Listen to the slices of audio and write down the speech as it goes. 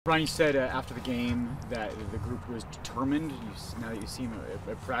Ronnie said after the game that the group was determined. Now that you've seen him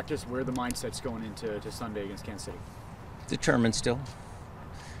at practice, where the mindset's going into Sunday against Kansas City? Determined still.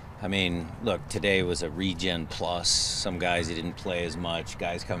 I mean, look, today was a regen plus. Some guys that didn't play as much,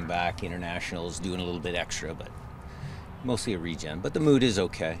 guys coming back, internationals doing a little bit extra, but mostly a regen. But the mood is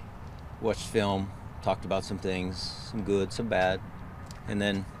okay. Watched film, talked about some things, some good, some bad, and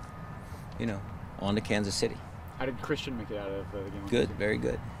then, on to Kansas City. How did Christian make it out of the game? Good, very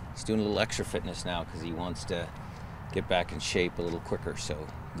good. He's doing a little extra fitness now because he wants to get back in shape a little quicker, so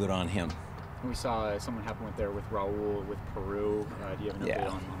good on him. We saw something happen with Raúl with Peru. Do you have an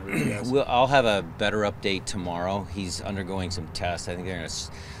update on Ruidíaz? Well, I'll have a better update tomorrow. He's undergoing some tests. I think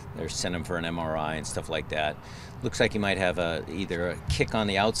they're sending him for an MRI and stuff like that. Looks like he might have either a kick on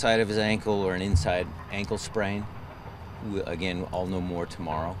the outside of his ankle or an inside ankle sprain. Again, I'll know more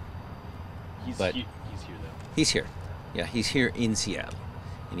tomorrow. He's here, though. He's here. Yeah, he's here in Seattle,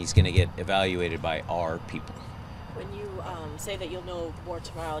 and he's going to get evaluated by our people. When you say that you'll know more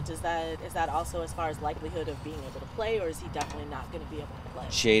tomorrow, is that also as far as likelihood of being able to play, or is he definitely not going to be able to play?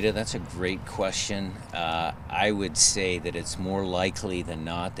 Jada, that's a great question. I would say that it's more likely than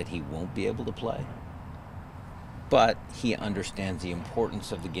not that he won't be able to play. But he understands the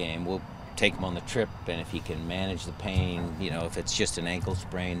importance of the game. We'll take him on the trip, and if he can manage the pain, if it's just an ankle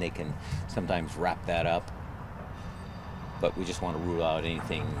sprain, they can sometimes wrap that up. But we just want to rule out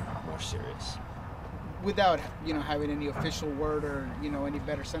anything more serious. Without having any official word or any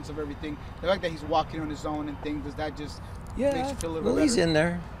better sense of everything, the fact that he's walking on his own and things, does that just makes you feel a little better? He's in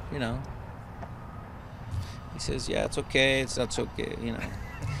there, He says, yeah, it's okay, it's not so okay,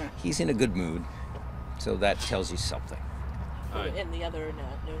 He's in a good mood, so that tells you something. And the other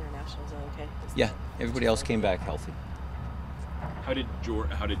internationals are okay? Yeah, everybody else came back healthy. How did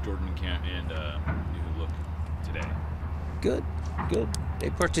Jordan and New look today? Good. They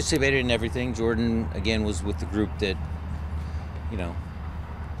participated in everything. Jordan, again, was with the group that,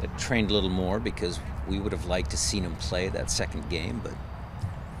 that trained a little more because we would have liked to seen him play that second game, but,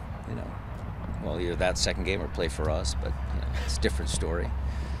 either that second game or play for us, but, it's a different story.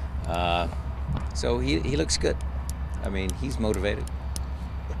 So he looks good. I mean, he's motivated.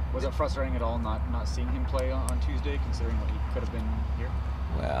 Was it frustrating at all not seeing him play on Tuesday, considering what he could have been here?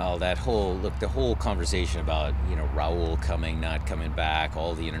 Well, the whole conversation about, Raúl coming, not coming back,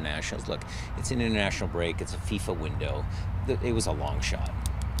 all the internationals. Look, it's an international break. It's a FIFA window. It was a long shot.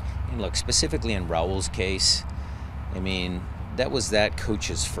 And look, specifically in Raúl's case, I mean, that was that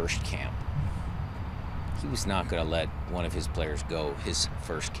coach's first camp. He was not going to let one of his players go his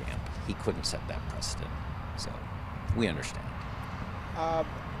first camp. He couldn't set that precedent. So we understand.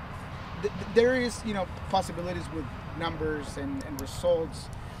 There is, possibilities with numbers and results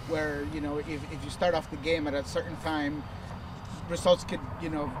where, if you start off the game at a certain time, results could,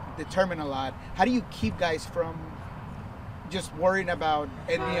 determine a lot. How do you keep guys from just worrying about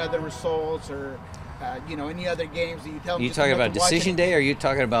any other results or, any other games? Do you tell them? Are you talking about decision day, or are you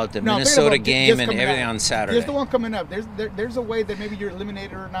talking about the Minnesota game and everything on Saturday? There's the one coming up. There's a way that maybe you're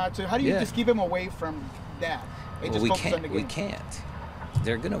eliminated or not. So how do you just keep them away from that? Well, we can't.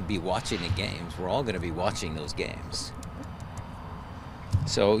 They're going to be watching the games. We're all going to be watching those games.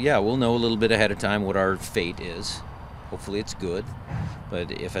 So, yeah, we'll know a little bit ahead of time what our fate is. Hopefully it's good. But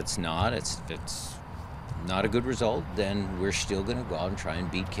if it's not, if it's not a good result, then we're still going to go out and try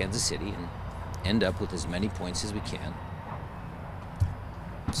and beat Kansas City and end up with as many points as we can.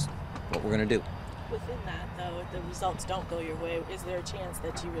 That's what we're going to do. Within that, though, if the results don't go your way, is there a chance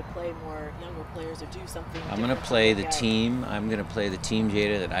that you would play more younger players or do something? I'm going to play the team. I'm going to play the team,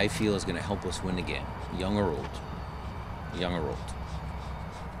 Jada, that I feel is going to help us win the game. Young or old. Young or old.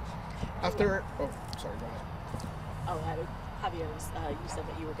 Sorry, go ahead. Javier, you said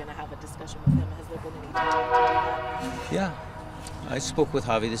that you were going to have a discussion with him. Has there been any time to do that? Yeah, I spoke with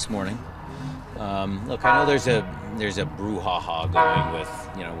Javi this morning. Look, I know there's a brouhaha going with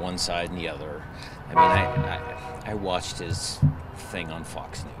one side and the other. I mean, I watched his thing on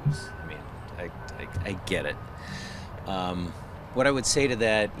Fox News. I mean, I get it. What I would say to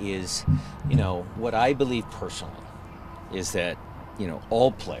that is, what I believe personally is that,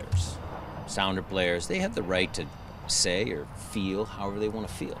 all players, Sounder players, they have the right to say or feel however they want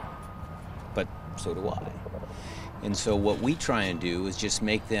to feel. But so do I. And so what we try and do is just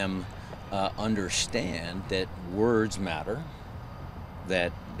make them understand that words matter,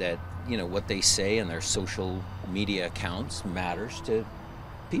 that what they say in their social media accounts matters to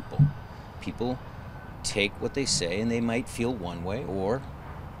people. People take what they say and they might feel one way, or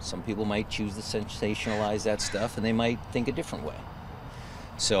some people might choose to sensationalize that stuff and they might think a different way.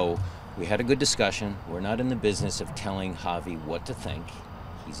 So we had a good discussion. We're not in the business of telling Javi what to think.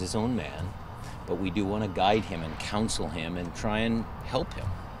 He's his own man. But we do want to guide him and counsel him and try and help him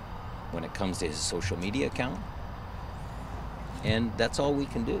when it comes to his social media account. And that's all we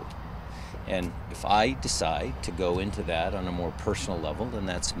can do. And if I decide to go into that on a more personal level, then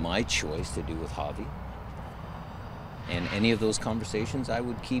that's my choice to do with Javi. And any of those conversations I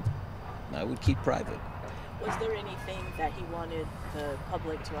would keep private. Was there anything that he wanted the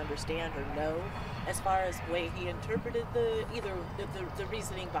public to understand or know as far as the way he interpreted the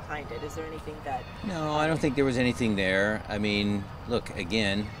reasoning behind it? Is there anything that... No, I don't think there was anything there. I mean, look,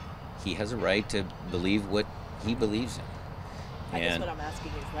 again, he has a right to believe what he believes in. I guess what I'm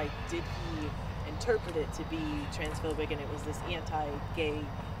asking is, like, did he interpret it to be transphobic and it was this anti-gay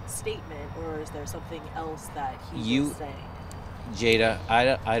statement, or is there something else that he was saying? Jada,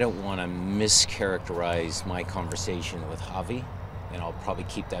 I don't want to mischaracterize my conversation with Javi, and I'll probably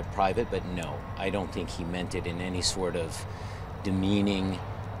keep that private, but no, I don't think he meant it in any sort of demeaning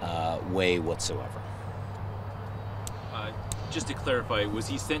way whatsoever. Just to clarify, was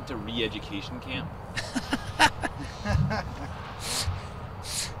he sent to re-education camp?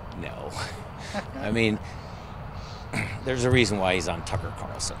 No. I mean, there's a reason why he's on Tucker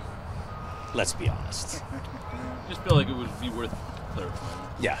Carlson. Let's be honest. Just feel like it would be worth clarifying.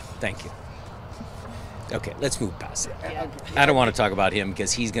 Yeah, thank you. Okay, let's move past it. Yeah. I don't want to talk about him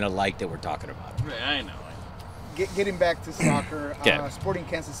because he's going to like that we're talking about him. Right, I know. Getting back to soccer, Yeah. Sporting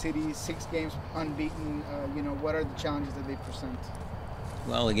Kansas City, 6 games unbeaten. What are the challenges that they present?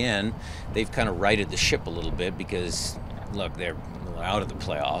 Well, again, they've kind of righted the ship a little bit because, look, they're out of the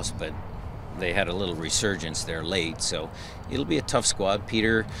playoffs, but they had a little resurgence there late, so it'll be a tough squad.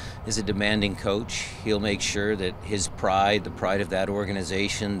 Peter is a demanding coach. He'll make sure that his pride, the pride of that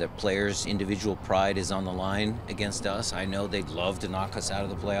organization, the players' individual pride is on the line against us. I know they'd love to knock us out of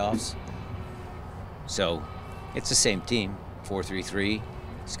the playoffs. So it's the same team, 4-3-3.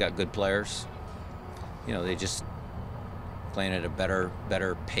 It's got good players. They just playing at a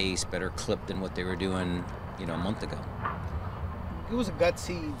better pace, better clip than what they were doing, a month ago. It was a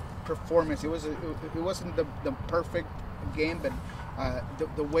gutsy performance. It wasn't the perfect game, but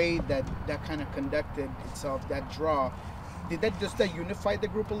the way that kind of conducted itself, that draw, does that unify the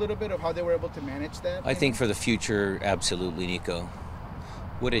group a little bit of how they were able to manage that? I think for the future, absolutely, Nico.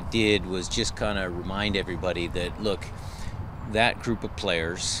 What it did was just kind of remind everybody that, look, that group of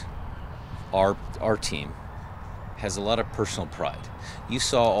players, our team, has a lot of personal pride. You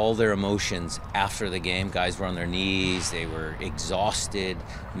saw all their emotions after the game. Guys were on their knees. They were exhausted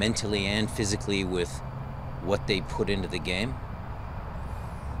mentally and physically with what they put into the game.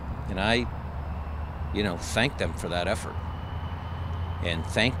 And I, thank them for that effort and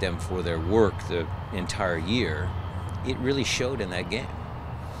thank them for their work the entire year. It really showed in that game.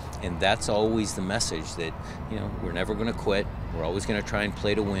 And that's always the message that, we're never going to quit. We're always going to try and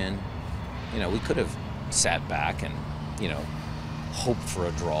play to win. We could have sat back and, hoped for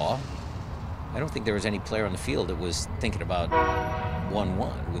a draw. I don't think there was any player on the field that was thinking about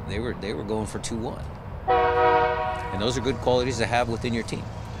 1-1. They were going for 2-1. And those are good qualities to have within your team.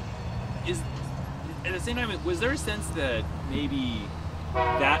 At the same time, was there a sense that maybe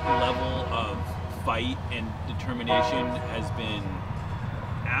that level of fight and determination has been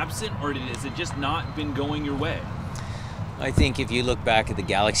absent, or has it just not been going your way? I think if you look back at the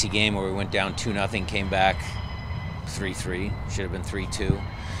Galaxy game where we went down 2-0, came back 3-3, should have been 3-2.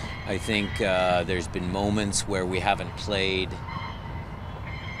 I think there's been moments where we haven't played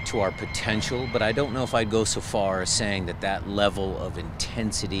to our potential, but I don't know if I'd go so far as saying that level of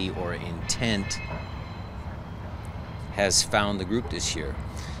intensity or intent has found the group this year.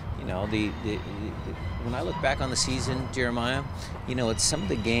 When I look back on the season, Jeremiah, it's some of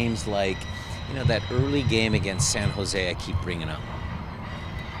the games like, that early game against San Jose I keep bringing up.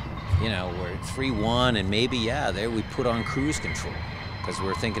 We're 3-1 and maybe, there we put on cruise control because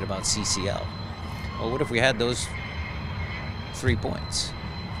we're thinking about CCL. Well, what if we had those 3 points?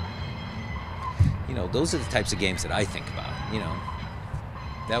 Those are the types of games that I think about.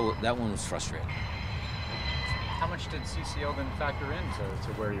 That one was frustrating. How much did CCL then factor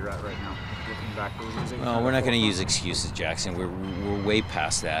into where you're at right now? Looking back, well, we're not going to use excuses, Jackson. We're way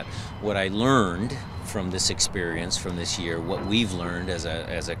past that. What I learned from this experience, from this year, what we've learned as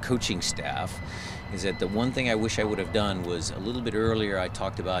a coaching staff, is that the one thing I wish I would have done was a little bit earlier. I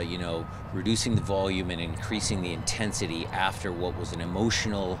talked about reducing the volume and increasing the intensity after what was an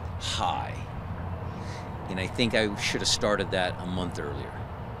emotional high, and I think I should have started that a month earlier.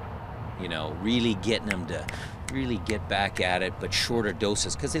 Really getting them to really get back at it, but shorter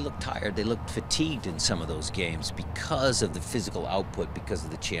doses, because they looked tired, they looked fatigued in some of those games because of the physical output, because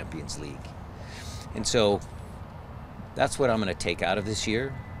of the Champions League. And so that's what I'm going to take out of this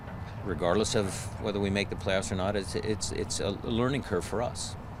year, regardless of whether we make the playoffs or not. It's a learning curve for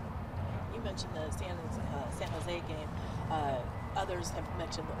us. You mentioned the San Jose game. Others have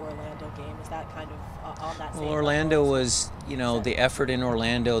mentioned the Orlando game. Is that kind of on that same Well, Orlando level? was, the effort in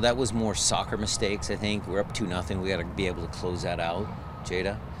Orlando, that was more soccer mistakes, I think. We're up 2-0. We got to be able to close that out,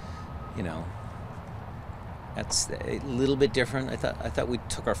 Jada. That's a little bit different. I thought we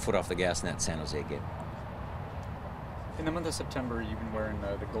took our foot off the gas in that San Jose game. In the month of September, you've been wearing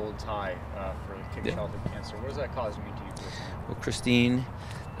the gold tie for Kick Childhood Cancer. What does that cause mean to you personally? Well, Christine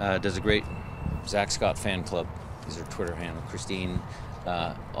does a great Zach Scott fan club is her Twitter handle. Christine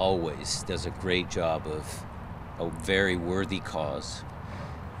always does a great job of a very worthy cause.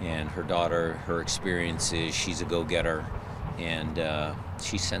 And her daughter, her experiences, she's a go-getter. And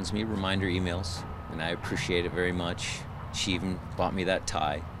she sends me reminder emails, and I appreciate it very much. She even bought me that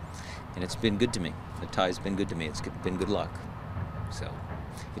tie, and it's been good to me. The tie's been good to me. It's been good luck. So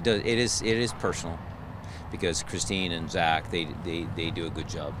it is personal, because Christine and Zach, they do a good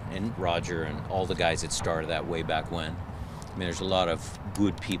job, and Roger and all the guys that started that way back when. I mean, there's a lot of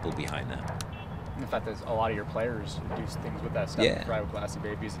good people behind that. And the fact that a lot of your players do things with that stuff, Yeah. Private Glassy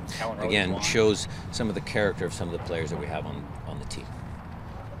Babies and Kellen Rose. Again, shows some of the character of some of the players that we have on the team.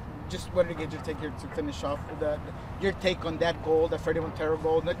 Just wanted to get your take here to finish off with that. Your take on that goal, the Freddie Montero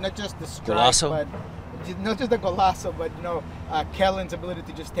goal, not just the strike, Golazo? but not just the golazo, but Kellen's ability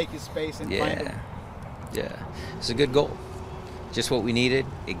to just take his space and find him. Yeah, it's a good goal. Just what we needed.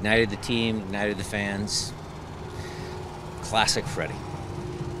 Ignited the team, ignited the fans. Classic Freddie.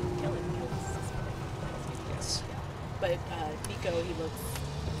 Yes. But Nico, he looks.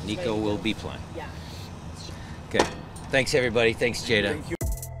 Nico will be playing. Yeah. Okay. Thanks, everybody. Thanks, Jada. Thank you.